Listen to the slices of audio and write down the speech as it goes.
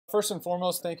First and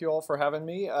foremost, thank you all for having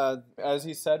me. As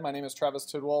he said, my name is Travis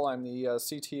Tidwell. I'm the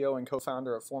CTO and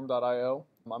co-founder of Form.io.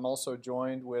 I'm also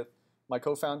joined with my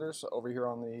co-founders over here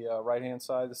on the right-hand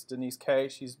side. This is Denise Kay.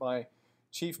 She's my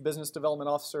Chief Business Development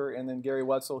Officer, and then Gary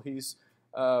Wetzel. He's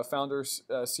founder's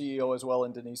CEO as well,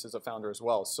 and Denise is a founder as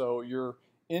well. So you're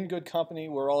in good company.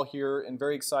 We're all here and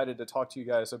very excited to talk to you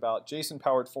guys about JSON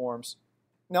Powered Forms.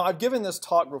 Now, I've given this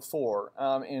talk before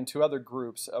and to other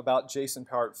groups about JSON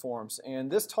Powered Forms,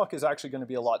 and this talk is actually going to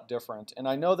be a lot different. And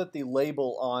I know that the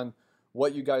label on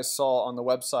what you guys saw on the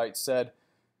website said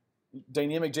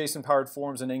Dynamic JSON Powered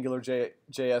Forms in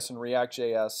AngularJS and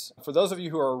React.js. For those of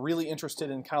you who are really interested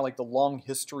in kind of like the long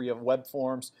history of web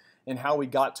forms and how we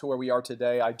got to where we are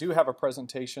today, I do have a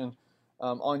presentation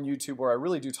on YouTube where I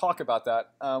really do talk about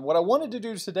that. What I wanted to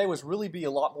do today was really be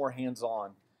a lot more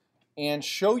hands-on and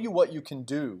show you what you can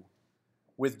do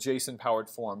with JSON Powered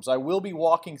Forms. I will be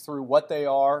walking through what they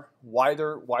are, why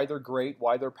they're great,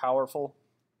 why they're powerful.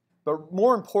 But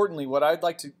more importantly, what I'd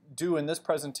like to do in this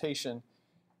presentation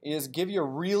is give you a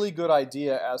really good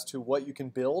idea as to what you can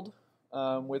build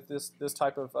with this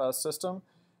type of system,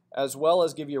 as well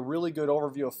as give you a really good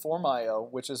overview of Form.io,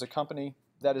 which is a company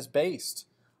that is based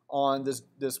on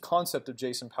this concept of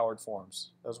JSON Powered Forms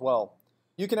as well.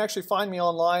 You can actually find me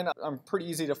online. I'm pretty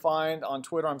easy to find. On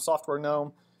Twitter, I'm Software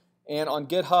Gnome. And on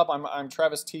GitHub, I'm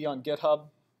Travis T on GitHub.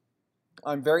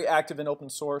 I'm very active in open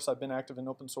source. I've been active in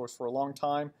open source for a long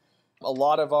time. A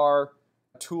lot of our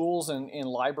tools and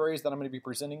libraries that I'm going to be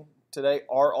presenting today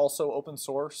are also open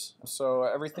source. So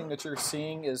everything that you're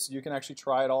seeing is you can actually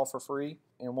try it all for free,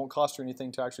 and it won't cost you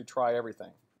anything to actually try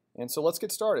everything. And so let's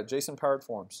get started. JSON Powered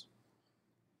Forms.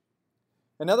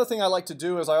 Another thing I like to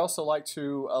do is I also like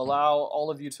to allow all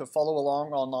of you to follow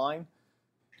along online.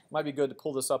 It might be good to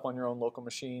pull this up on your own local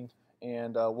machine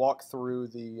and walk through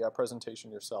the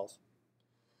presentation yourself.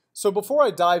 So before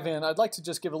I dive in, I'd like to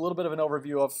just give a little bit of an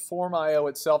overview of Form.io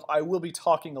itself. I will be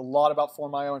talking a lot about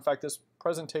Form.io. In fact, this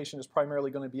presentation is primarily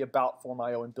going to be about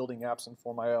Form.io and building apps in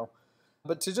Form.io.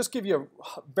 But to just give you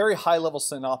a very high-level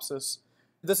synopsis,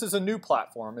 this is a new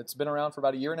platform. It's been around for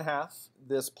about 1.5 years.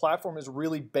 This platform is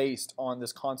really based on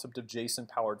this concept of JSON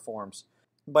Powered Forms.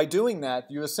 By doing that,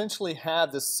 you essentially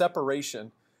have this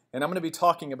separation, and I'm going to be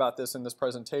talking about this in this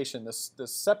presentation, this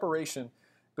separation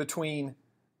between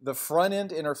the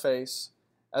front-end interface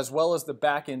as well as the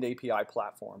back-end API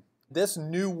platform. This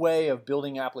new way of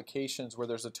building applications where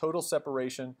there's a total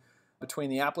separation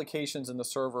between the applications and the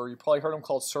server, you probably heard them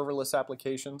called serverless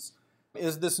applications,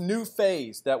 is this new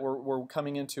phase that we're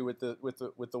coming into with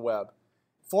the web.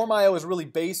 Form.io is really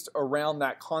based around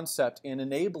that concept and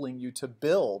enabling you to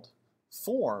build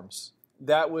forms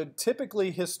that would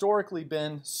typically historically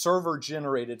been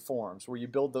server-generated forms, where you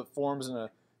build the forms in a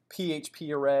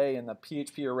PHP array and the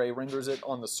PHP array renders it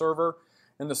on the server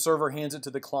and the server hands it to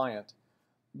the client.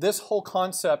 This whole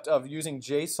concept of using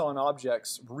JSON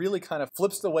objects really kind of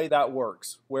flips the way that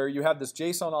works, where you have this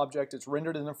JSON object, it's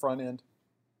rendered in the front end,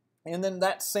 and then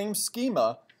that same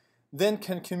schema then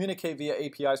can communicate via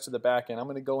APIs to the back end. I'm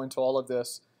going to go into all of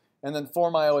this. And then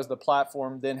Form.io as the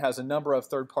platform then has a number of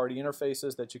third-party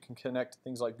interfaces that you can connect to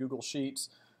things like Google Sheets,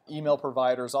 email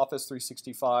providers, Office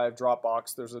 365,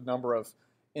 Dropbox. There's a number of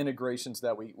integrations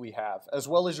that we have, as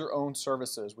well as your own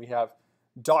services. We have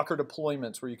Docker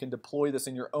deployments where you can deploy this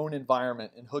in your own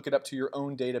environment and hook it up to your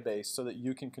own database so that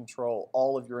you can control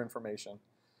all of your information.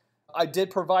 I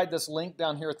did provide this link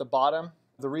down here at the bottom.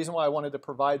 The reason why I wanted to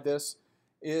provide this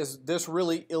is this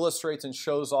really illustrates and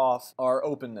shows off our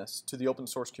openness to the open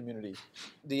source community.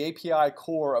 The API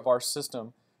core of our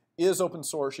system is open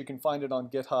source. You can find it on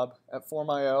GitHub at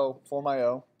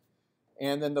Form.io.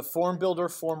 And then the form builder,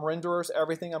 form renderers,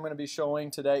 everything I'm going to be showing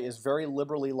today is very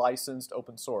liberally licensed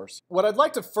open source. What I'd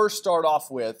like to first start off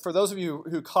with, for those of you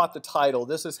who caught the title,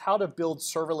 this is how to build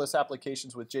serverless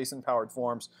applications with JSON Powered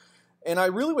Forms. And I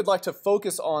really would like to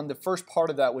focus on the first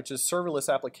part of that, which is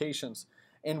serverless applications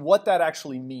and what that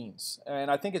actually means.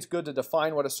 And I think it's good to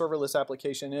define what a serverless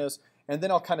application is, and then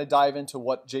I'll kind of dive into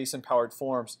what JSON Powered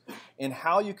Forms and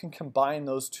how you can combine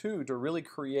those two to really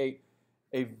create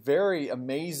a very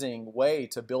amazing way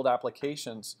to build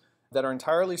applications that are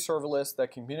entirely serverless,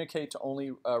 that communicate to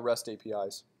only REST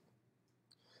APIs.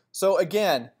 So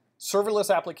again,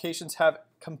 serverless applications have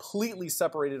completely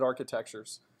separated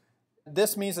architectures.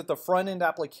 This means that the front-end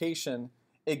application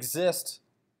exists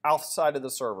outside of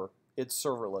the server. It's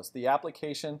serverless. The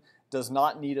application does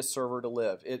not need a server to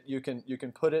live. You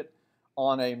can put it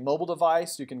on a mobile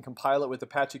device. You can compile it with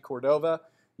Apache Cordova.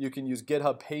 You can use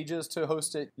GitHub Pages to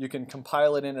host it. You can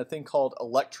compile it in a thing called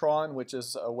Electron, which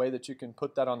is a way that you can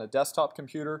put that on a desktop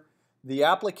computer. The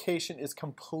application is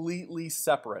completely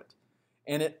separate.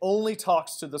 and it only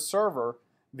talks to the server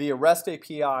via REST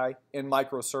API and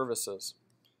microservices.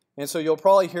 And so you'll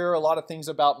probably hear a lot of things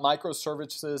about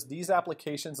microservices. These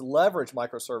applications leverage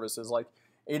microservices, like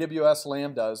AWS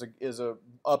Lambda is a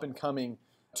up-and-coming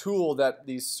tool that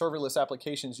these serverless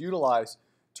applications utilize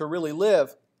to really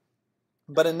live.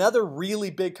 But another really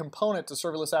big component to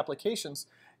serverless applications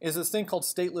is this thing called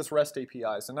Stateless Rest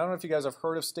APIs. And I don't know if you guys have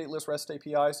heard of Stateless Rest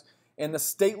APIs, and the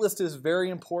stateless is very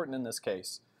important in this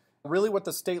case. Really what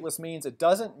the stateless means, it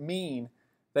doesn't mean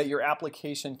that your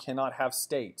application cannot have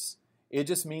states. It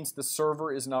just means the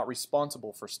server is not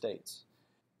responsible for states.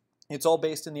 It's all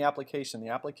based in the application. The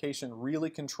application really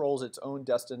controls its own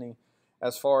destiny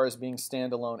as far as being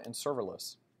standalone and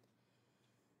serverless.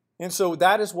 And so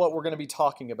that is what we're going to be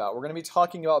talking about. We're going to be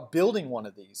talking about building one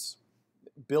of these.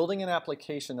 Building an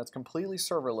application that's completely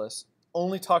serverless,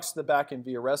 only talks to the backend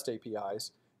via REST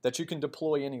APIs that you can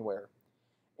deploy anywhere.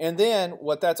 And then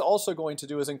what that's also going to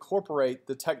do is incorporate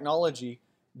the technology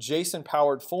JSON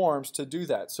Powered Forms to do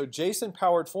that. So JSON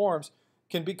Powered Forms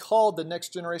can be called the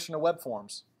next generation of web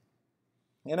forms.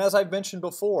 And as I've mentioned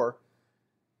before,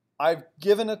 I've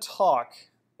given a talk,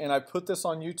 and I put this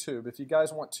on YouTube. If you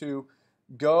guys want to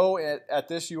go at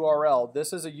this URL,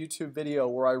 this is a YouTube video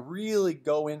where I really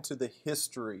go into the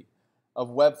history of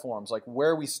web forms, like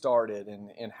where we started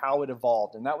and how it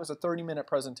evolved. And that was a 30-minute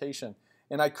presentation.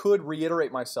 And I could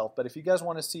reiterate myself, but if you guys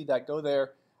want to see that, go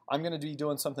there. I'm going to be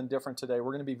doing something different today.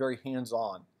 We're going to be very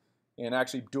hands-on and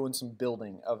actually doing some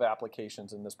building of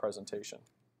applications in this presentation.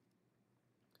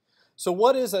 So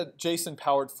what is a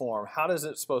JSON-powered form? How is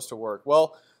it supposed to work?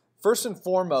 Well, first and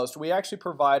foremost, we actually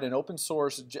provide an open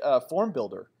source form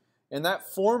builder. And that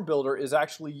form builder is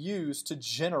actually used to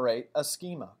generate a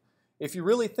schema. If you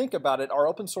really think about it, our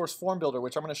open source form builder,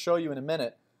 which I'm going to show you in a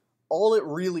minute, all it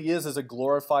really is a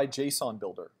glorified JSON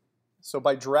builder. So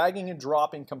by dragging and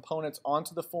dropping components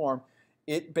onto the form,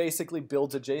 it basically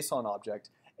builds a JSON object.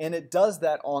 And it does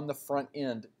that on the front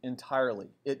end entirely.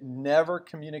 It never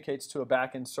communicates to a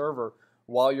backend server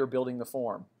while you're building the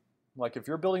form. Like if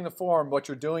you're building the form, what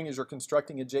you're doing is you're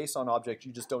constructing a JSON object.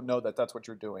 You just don't know that that's what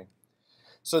you're doing.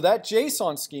 So that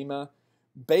JSON schema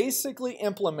basically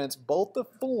implements both the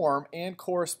form and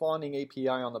corresponding API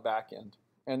on the back end.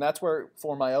 And that's where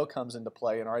Form.io comes into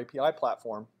play in our API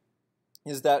platform,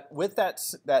 is that with that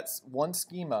one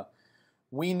schema,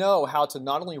 we know how to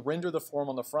not only render the form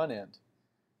on the front end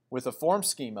with a form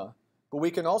schema, but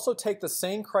we can also take the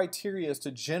same criteria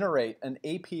to generate an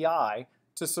API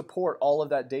to support all of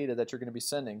that data that you're going to be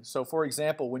sending. So for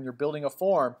example, when you're building a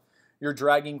form, you're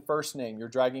dragging first name, you're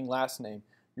dragging last name,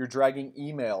 you're dragging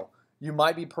email. You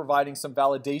might be providing some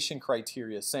validation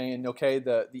criteria saying, okay,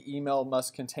 the email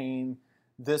must contain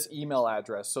this email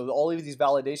address. So all of these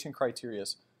validation criteria.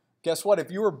 Guess what?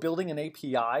 If you were building an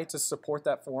API to support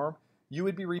that form, you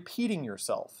would be repeating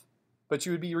yourself. But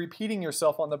you would be repeating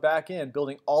yourself on the back end,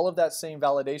 building all of that same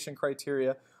validation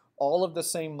criteria, all of the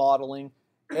same modeling,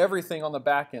 everything on the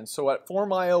back end. So at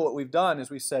Form.io, what we've done is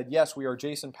we said, yes, we are a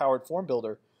JSON-powered form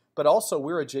builder, but also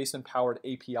we're a JSON-powered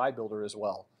API builder as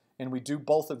well. And we do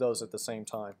both of those at the same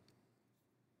time.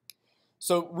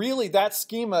 So really, that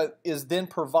schema is then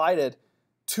provided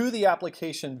to the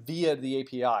application via the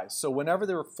API. So whenever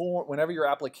your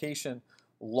application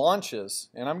launches,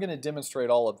 and I'm going to demonstrate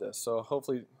all of this, so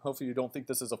hopefully you don't think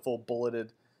this is a full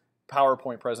bulleted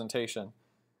PowerPoint presentation.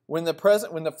 When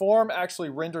the form actually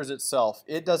renders itself,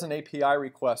 it does an API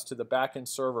request to the backend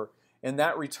server, and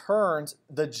that returns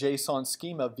the JSON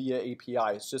schema via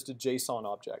API. It's just a JSON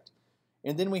object.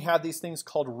 And then we have these things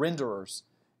called renderers.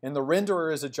 And the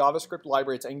renderer is a JavaScript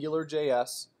library. It's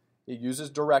AngularJS. It uses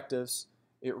directives.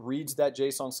 It reads that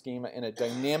JSON schema, and it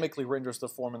dynamically renders the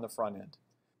form in the front end.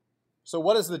 So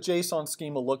what does the JSON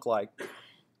schema look like?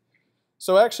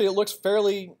 So actually it looks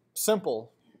fairly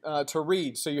simple to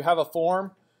read. So you have a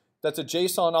form that's a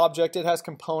JSON object. It has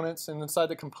components, and inside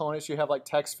the components you have like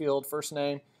text field, first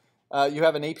name. You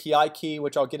have an API key,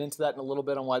 which I'll get into that in a little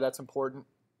bit on why that's important.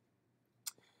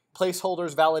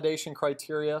 Placeholders, validation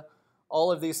criteria, all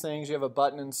of these things. You have a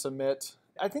button and submit.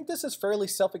 I think this is fairly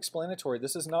self-explanatory.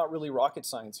 This is not really rocket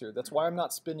science here. That's why I'm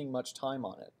not spending much time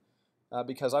on it,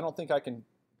 because I don't think I can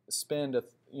spend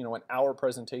an hour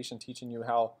presentation teaching you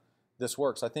how this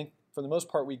works. I think for the most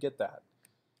part we get that.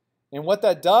 And what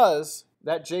that does,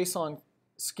 that JSON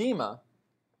schema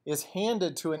is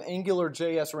handed to an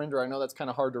AngularJS renderer. I know that's kind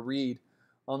of hard to read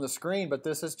on the screen, but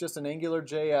this is just an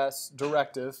AngularJS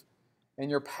directive, and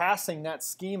you're passing that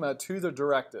schema to the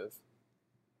directive.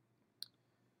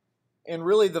 And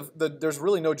really, there's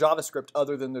really no JavaScript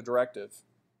other than the directive.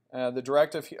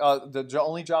 The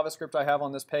only JavaScript I have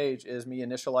on this page is me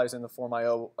initializing the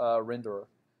Form.io renderer.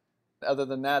 Other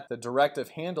than that, the directive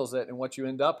handles it, and what you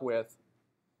end up with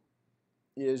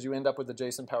is you end up with a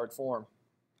JSON Powered Form.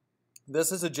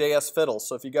 This is a JS fiddle,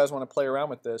 so if you guys want to play around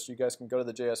with this, you guys can go to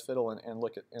the JS fiddle and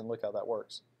look how that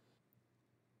works.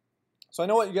 So I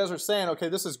know what you guys are saying. Okay,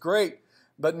 this is great,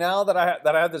 but now that I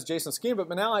have this JSON schema,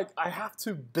 but now I have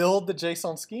to build the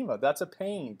JSON schema. That's a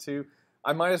pain.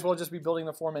 I might as well just be building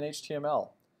the form in HTML,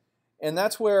 and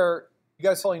that's where you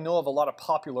guys probably know of a lot of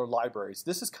popular libraries.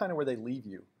 This is kind of where they leave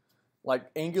you. Like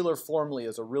Angular Formly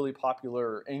is a really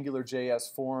popular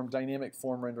AngularJS form, dynamic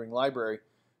form rendering library,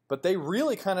 but they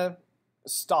really kind of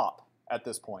stop at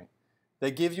this point. They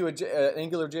give you an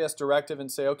AngularJS directive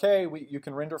and say, okay, you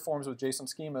can render forms with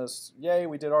JSON schemas. Yay,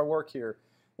 we did our work here.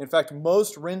 In fact,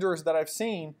 most renderers that I've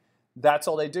seen, that's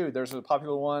all they do. There's a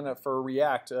popular one for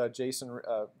React,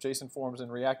 JSON forms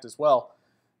in React as well.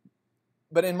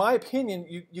 But in my opinion,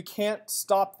 you can't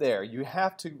stop there. You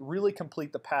have to really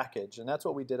complete the package, and that's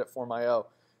what we did at Form.io.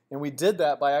 And we did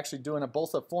that by actually doing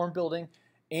both a form building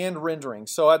and rendering.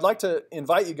 So I'd like to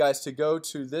invite you guys to go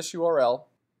to this URL.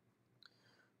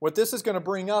 What this is going to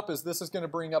bring up is this is going to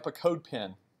bring up a code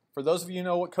pin. For those of you who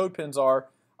know what code pins are,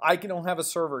 I don't have a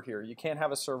server here. You can't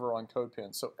have a server on code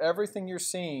pins. So everything you're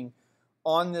seeing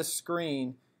on this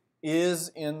screen is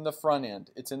in the front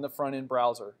end. It's in the front end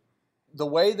browser. The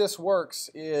way this works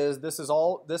is this is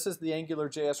the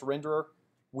AngularJS renderer.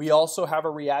 We also have a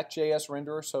React.js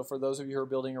renderer, so for those of you who are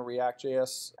building a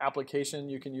React.js application,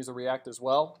 you can use a React as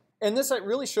well. And this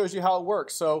really shows you how it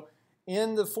works. So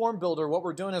in the form builder, what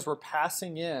we're doing is we're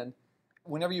passing in,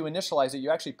 whenever you initialize it,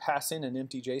 you actually pass in an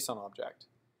empty JSON object.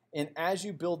 And as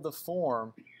you build the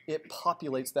form, it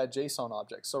populates that JSON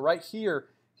object. So right here,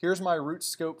 here's my root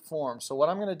scope form. So what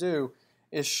I'm going to do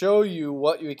is show you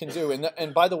what you can do.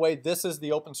 And by the way, this is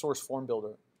the open source form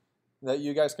builder that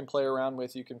you guys can play around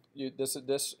with. This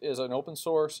is an open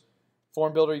source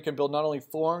form builder. You can build not only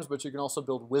forms, but you can also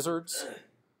build wizards.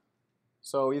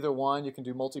 So either one, you can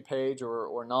do multi-page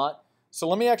or not. So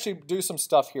let me actually do some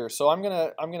stuff here. So I'm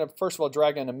gonna first of all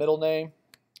drag in a middle name.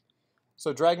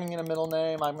 So dragging in a middle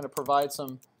name, I'm gonna provide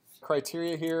some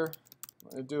criteria here.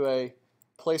 I'm gonna do a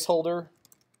placeholder.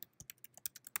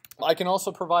 I can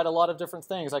also provide a lot of different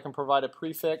things. I can provide a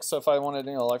prefix. So if I wanted,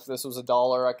 like if this was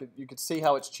 $1, you could see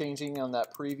how it's changing on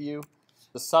that preview.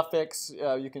 The suffix,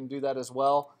 you can do that as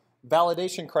well.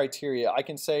 Validation criteria, I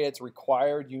can say it's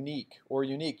required, unique, or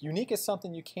unique. Unique is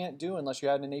something you can't do unless you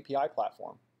had an API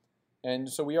platform. And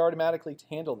so we automatically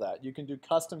handle that. You can do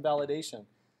custom validation.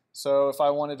 So if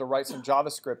I wanted to write some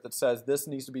JavaScript that says this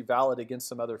needs to be valid against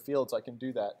some other fields, I can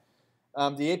do that.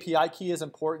 The API key is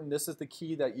important. This is the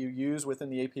key that you use within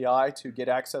the API to get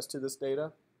access to this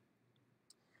data.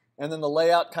 And then the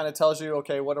layout kind of tells you,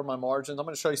 okay, what are my margins? I'm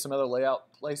going to show you some other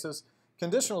layout places.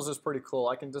 Conditionals is pretty cool.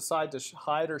 I can decide to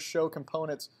hide or show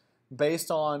components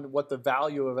based on what the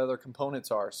value of other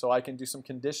components are. So I can do some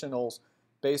conditionals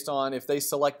based on if they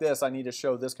select this, I need to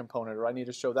show this component, or I need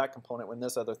to show that component when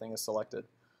this other thing is selected.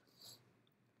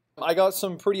 I got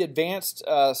some pretty advanced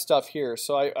stuff here.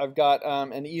 So I've got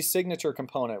an e-signature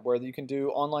component where you can do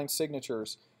online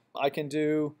signatures. I can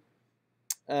do,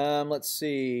 let's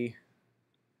see,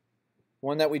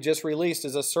 one that we just released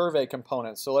is a survey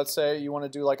component. So let's say you want to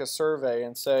do like a survey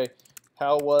and say,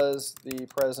 how was the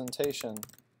presentation?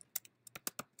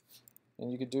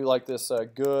 And you could do like this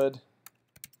good,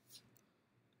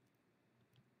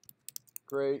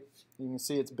 great. You can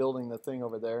see it's building the thing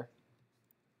over there.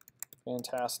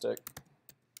 Fantastic.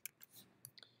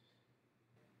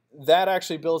 That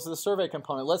actually builds the survey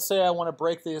component. Let's say I want to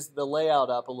break the layout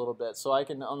up a little bit. So I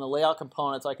can, on the layout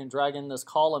components, I can drag in this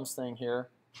columns thing here.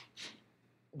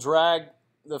 Drag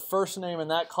the first name in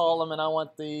that column, and I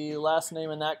want the last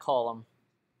name in that column.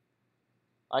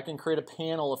 I can create a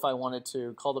panel if I wanted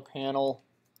to, call the panel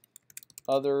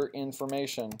other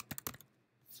information.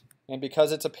 And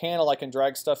because it's a panel, I can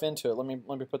drag stuff into it. Let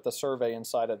me put the survey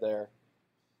inside of there.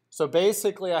 So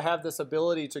basically, I have this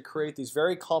ability to create these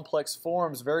very complex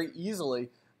forms very easily.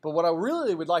 But what I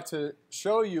really would like to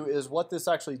show you is what this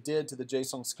actually did to the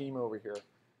JSON schema over here.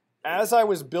 As I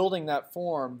was building that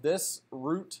form, this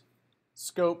root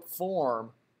scope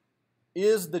form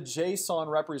is the JSON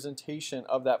representation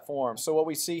of that form. So what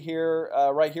we see here,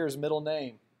 right here is middle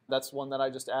name. That's one that I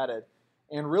just added.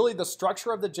 And really the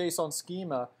structure of the JSON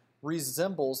schema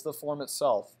resembles the form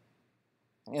itself.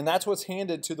 And that's what's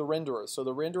handed to the renderer. So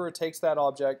the renderer takes that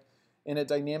object and it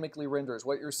dynamically renders.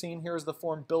 What you're seeing here is the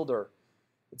form builder.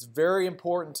 It's very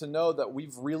important to know that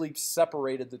we've really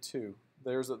separated the two.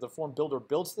 The form builder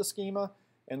builds the schema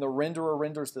and the renderer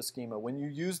renders the schema. When you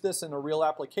use this in a real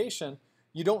application,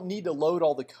 you don't need to load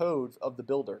all the code of the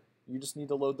builder. You just need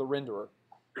to load the renderer.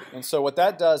 And so what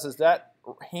that does is that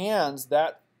hands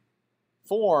that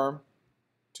form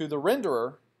to the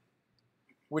renderer,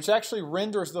 which actually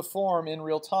renders the form in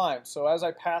real time. So as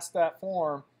I pass that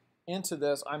form into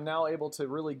this, I'm now able to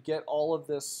really get all of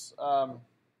this, all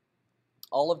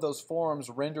of those forms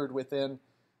rendered within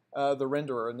the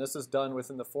renderer, and this is done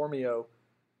within the Formio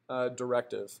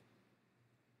directive.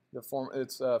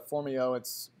 It's Formio.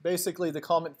 It's basically the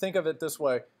comment. Think of it this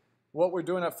way: what we're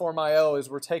doing at Form.io is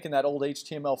we're taking that old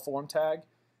HTML form tag,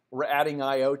 we're adding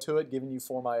I/O to it, giving you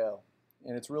Form.io,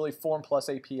 and it's really Form plus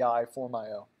API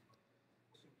Form.io.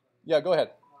 Yeah, go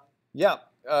ahead. Yeah,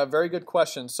 very good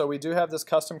question. So we do have this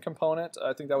custom component.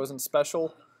 I think that was in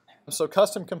special. So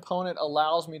custom component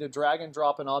allows me to drag and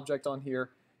drop an object on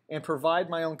here and provide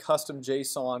my own custom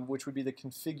JSON, which would be the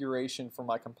configuration for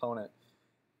my component.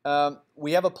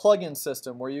 We have a plugin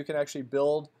system where you can actually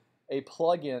build a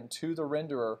plugin to the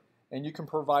renderer, and you can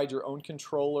provide your own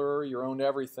controller, your own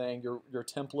everything, your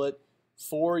template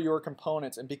for your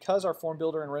components. And because our form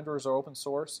builder and renderers are open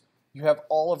source, you have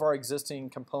all of our existing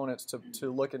components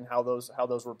to look at how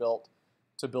those were built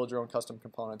to build your own custom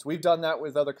components. We've done that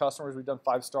with other customers. We've done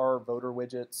 5-star voter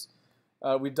widgets.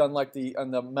 We've done like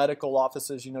in the medical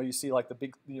offices, you see like the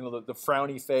big, the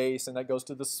frowny face, and that goes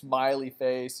to the smiley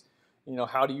face.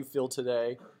 How do you feel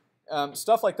today?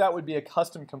 Stuff like that would be a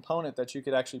custom component that you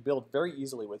could actually build very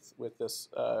easily with this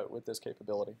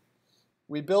capability.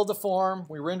 We build the form,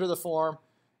 we render the form.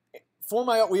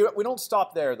 Form.io, we don't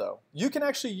stop there though. You can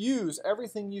actually use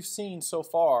everything you've seen so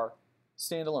far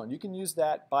standalone. You can use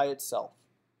that by itself.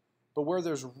 But where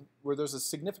there's a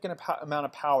significant amount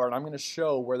of power, and I'm going to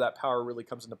show where that power really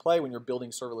comes into play when you're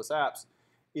building serverless apps,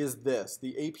 is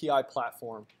the API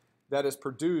platform that is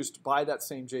produced by that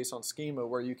same JSON schema,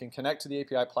 where you can connect to the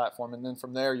API platform, and then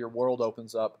from there your world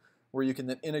opens up where you can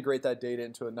then integrate that data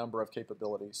into a number of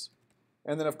capabilities.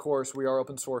 And then of course we are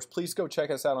open source. Please go check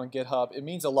us out on GitHub. It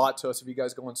means a lot to us if you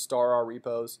guys go and star our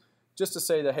repos just to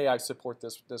say that, hey, I support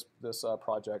this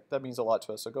project. That means a lot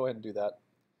to us, so go ahead and do that.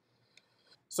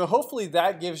 So hopefully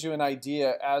that gives you an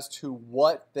idea as to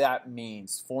what that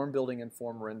means, form building and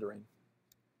form rendering.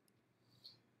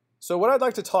 So what I'd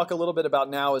like to talk a little bit about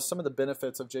now is some of the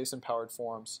benefits of JSON Powered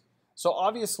Forms. So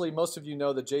obviously most of you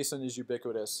know that JSON is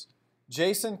ubiquitous.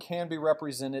 JSON can be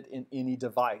represented in any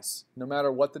device. No matter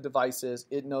what the device is,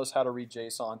 it knows how to read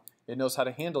JSON. It knows how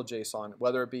to handle JSON,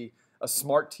 whether it be a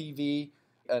smart TV,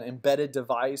 an embedded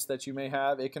device that you may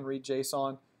have, it can read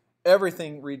JSON.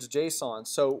 Everything reads JSON.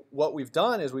 So what we've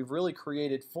done is we've really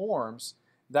created forms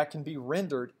that can be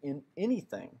rendered in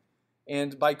anything.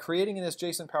 And by creating this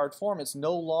JSON-powered form, it's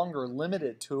no longer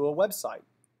limited to a website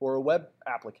or a web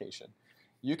application.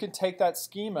 You can take that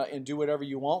schema and do whatever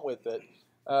you want with it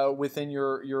within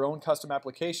your own custom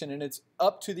application, and it's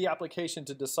up to the application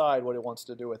to decide what it wants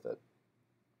to do with it.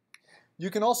 You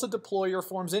can also deploy your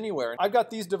forms anywhere. I've got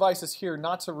these devices here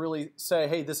not to really say,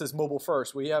 hey, this is mobile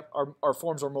first. We have our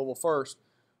forms are mobile first.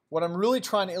 What I'm really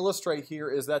trying to illustrate here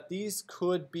is that these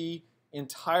could be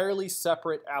entirely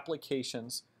separate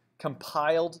applications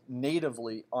compiled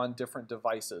natively on different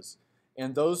devices.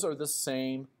 And those are the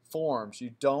same forms.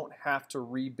 You don't have to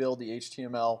rebuild the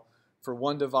HTML for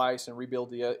one device and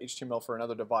rebuild the HTML for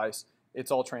another device.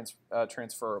 It's all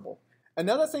transferable.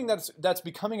 Another thing that's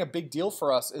becoming a big deal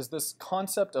for us is this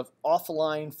concept of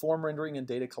offline form rendering and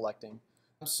data collecting.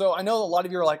 So I know a lot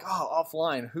of you are like, oh,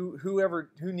 offline,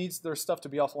 who needs their stuff to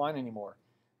be offline anymore?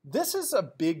 This is a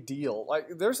big deal.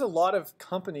 Like, there's a lot of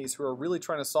companies who are really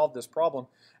trying to solve this problem,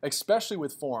 especially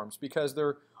with forms, because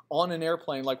they're on an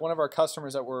airplane, like one of our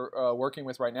customers that we're working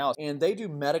with right now, and they do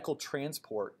medical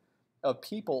transport of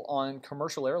people on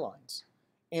commercial airlines.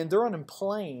 And they're on a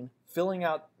plane filling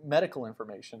out medical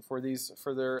information for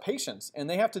their patients, and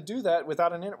they have to do that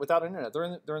without internet.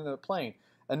 They're in the plane.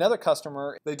 Another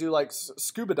customer, they do like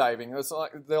scuba diving.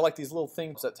 They're like these little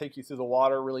things that take you through the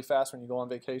water really fast when you go on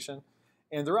vacation,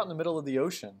 and they're out in the middle of the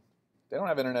ocean. They don't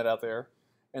have internet out there,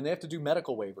 and they have to do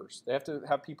medical waivers. They have to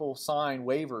have people sign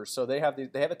waivers. So they have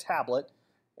a tablet,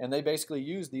 and they basically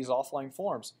use these offline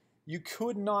forms. You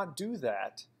could not do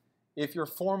that if your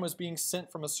form was being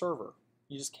sent from a server.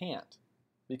 You just can't,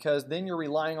 because then you're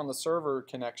relying on the server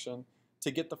connection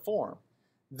to get the form.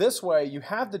 This way, you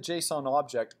have the JSON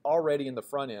object already in the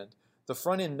front end. The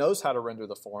front end knows how to render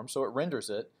the form, so it renders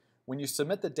it. When you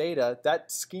submit the data, that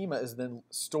schema is then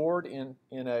stored in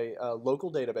a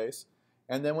local database,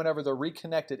 and then whenever they're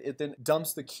reconnected, it then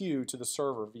dumps the queue to the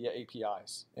server via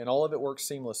APIs. And all of it works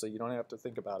seamlessly. You don't have to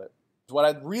think about it. What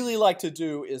I'd really like to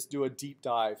do is do a deep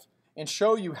dive and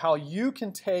show you how you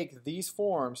can take these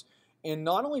forms and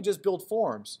not only just build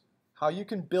forms, how you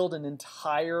can build an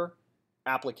entire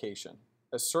application.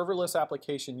 a serverless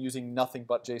application using nothing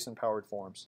but JSON Powered Forms.